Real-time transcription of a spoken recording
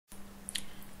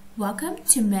Welcome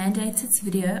to Mandated's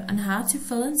video on how to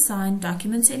fill and sign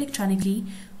documents electronically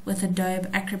with Adobe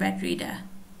Acrobat Reader.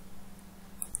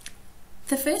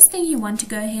 The first thing you want to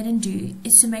go ahead and do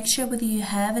is to make sure whether you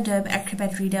have Adobe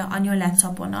Acrobat Reader on your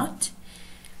laptop or not.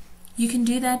 You can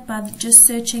do that by just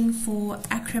searching for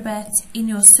Acrobat in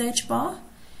your search bar,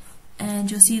 and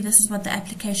you'll see this is what the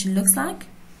application looks like.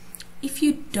 If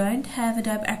you don't have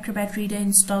Adobe Acrobat Reader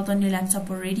installed on your laptop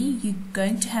already, you're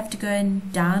going to have to go and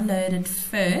download it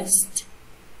first.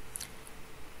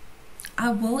 I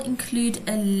will include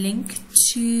a link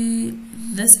to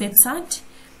this website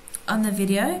on the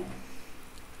video.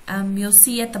 You'll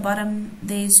see at the bottom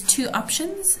there's two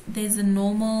options. There's a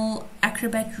normal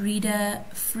Acrobat Reader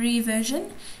free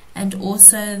version and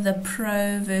also the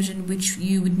Pro version, which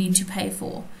you would need to pay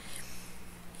for.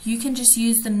 You can just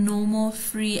use the normal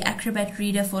free Acrobat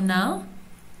Reader for now.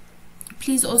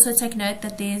 Please also take note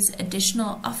that there's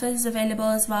additional offers available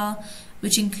as well,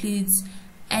 which includes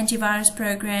antivirus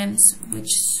programs, which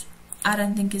I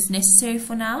don't think is necessary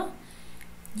for now.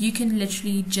 You can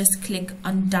literally just click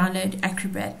on Download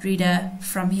Acrobat Reader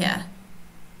from here.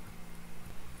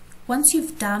 Once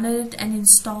you've downloaded and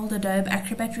installed Adobe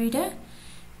Acrobat Reader,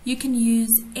 you can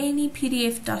use any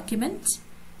PDF document,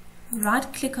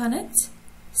 right-click on it,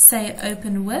 say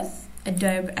Open with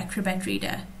Adobe Acrobat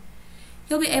Reader.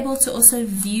 You'll be able to also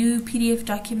view PDF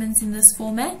documents in this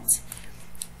format,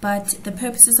 but the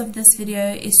purposes of this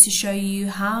video is to show you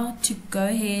how to go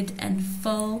ahead and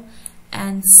fill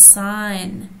and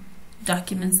sign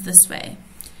documents this way.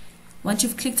 Once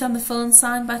you've clicked on the Fill and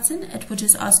Sign button, it will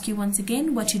just ask you once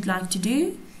again what you'd like to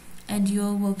do, and you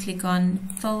will click on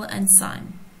Fill and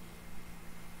Sign.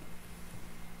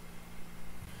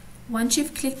 Once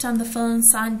you've clicked on the Fill and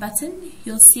Sign button,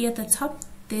 you'll see at the top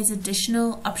there's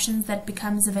additional options that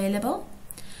becomes available.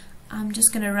 I'm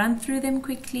just going to run through them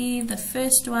quickly. The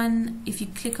first one, if you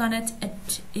click on it,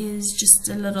 it is just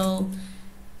a little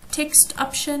text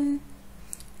option.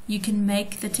 You can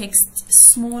make the text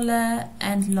smaller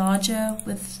and larger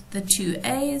with the two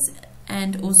A's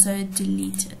and also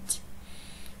delete it.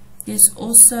 There's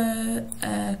also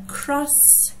a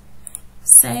cross.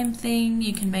 Same thing,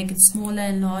 you can make it smaller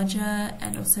and larger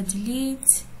and also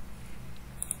delete.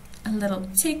 A little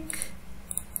tick,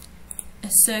 a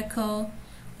circle.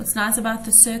 What's nice about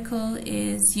the circle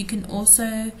is you can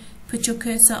also put your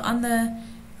cursor on the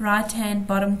right hand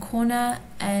bottom corner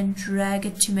and drag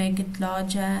it to make it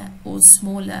larger or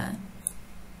smaller.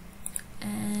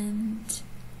 And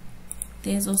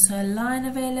there's also a line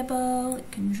available. You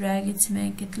can drag it to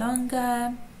make it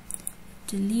longer,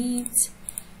 delete,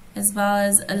 as well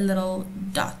as a little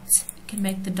dot. You can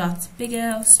make the dots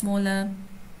bigger or smaller,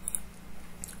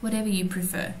 whatever you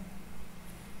prefer.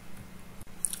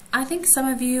 I think some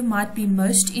of you might be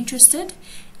most interested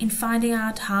in finding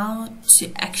out how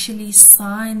to actually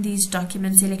sign these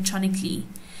documents electronically.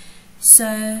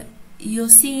 So you'll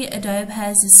see Adobe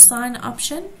has a sign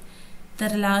option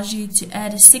that allows you to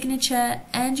add a signature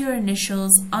and your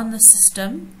initials on the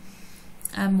system.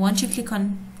 Once you click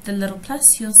on the little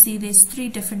plus, you'll see there's three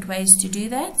different ways to do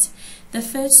that. The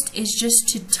first is just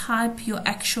to type your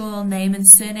actual name and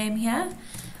surname here.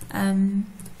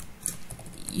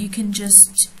 You can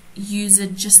just use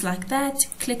it just like that,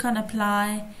 click on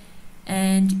apply,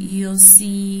 and you'll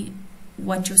see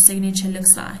what your signature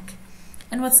looks like.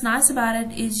 And what's nice about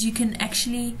it is you can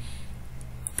actually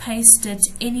paste it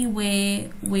anywhere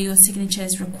where your signature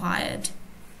is required.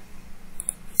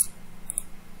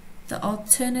 The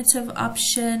alternative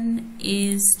option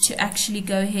is to actually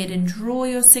go ahead and draw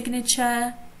your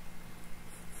signature,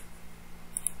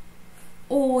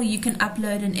 or you can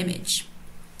upload an image.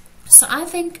 So I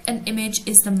think an image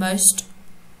is the most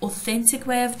authentic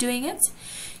way of doing it.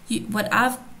 What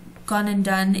I've gone and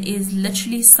done is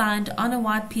literally signed on a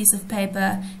white piece of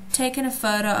paper, taken a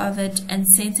photo of it and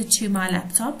sent it to my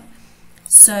laptop.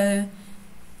 So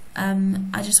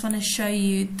I just want to show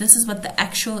you, this is what the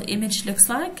actual image looks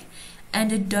like,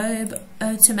 and Adobe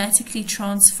automatically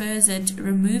transfers it,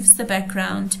 removes the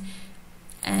background,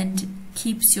 and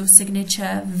keeps your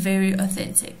signature very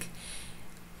authentic.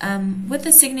 With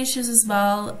the signatures as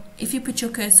well, if you put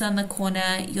your cursor on the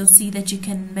corner, you'll see that you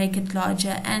can make it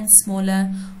larger and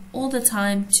smaller all the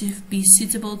time to be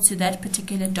suitable to that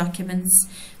particular document's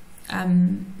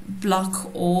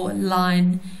block or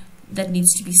line that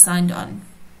needs to be signed on.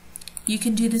 You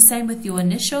can do the same with your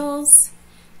initials,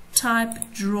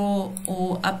 type, draw,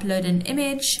 or upload an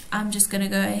image. I'm just going to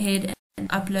go ahead and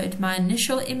upload my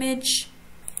initial image,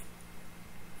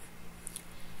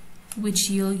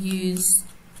 which you'll use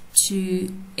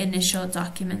to initial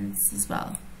documents as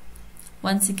well.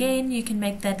 Once again, you can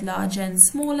make that larger and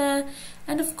smaller.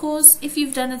 And of course, if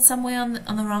you've done it somewhere on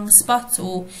the wrong spot,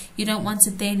 or you don't want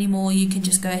it there anymore, you can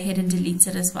just go ahead and delete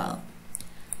it as well.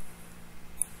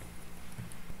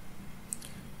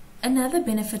 Another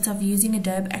benefit of using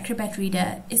Adobe Acrobat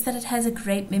Reader is that it has a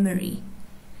great memory,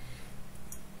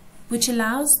 which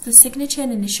allows the signature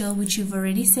and initial which you've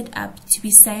already set up to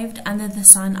be saved under the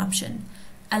sign option,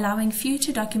 allowing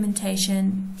future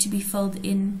documentation to be filled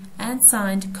in and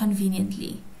signed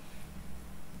conveniently.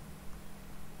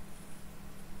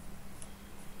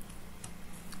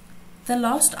 The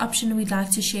last option we'd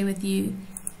like to share with you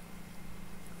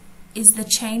is the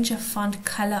change of font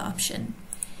color option.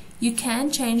 You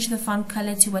can change the font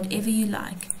color to whatever you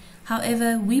like.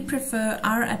 However, we prefer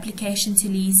our application to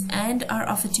lease and our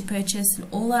offer to purchase and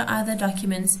all our other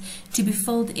documents to be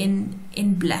filled in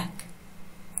black.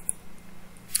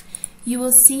 You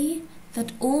will see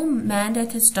that all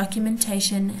mandated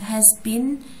documentation has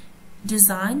been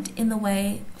designed in the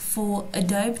way for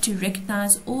Adobe to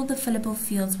recognize all the fillable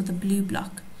fields with a blue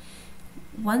block.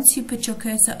 Once you put your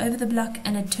cursor over the block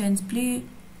and it turns blue,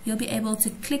 you'll be able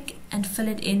to click and fill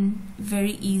it in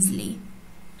very easily.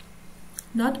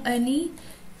 Not only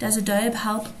does Adobe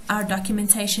help our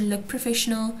documentation look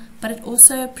professional, but it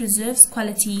also preserves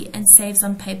quality and saves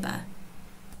on paper.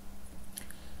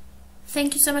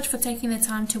 Thank you so much for taking the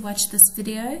time to watch this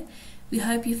video. We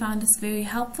hope you found this very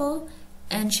helpful,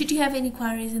 and should you have any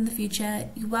queries in the future,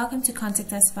 you're welcome to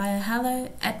contact us via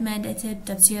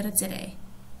hello@mandated.co.za.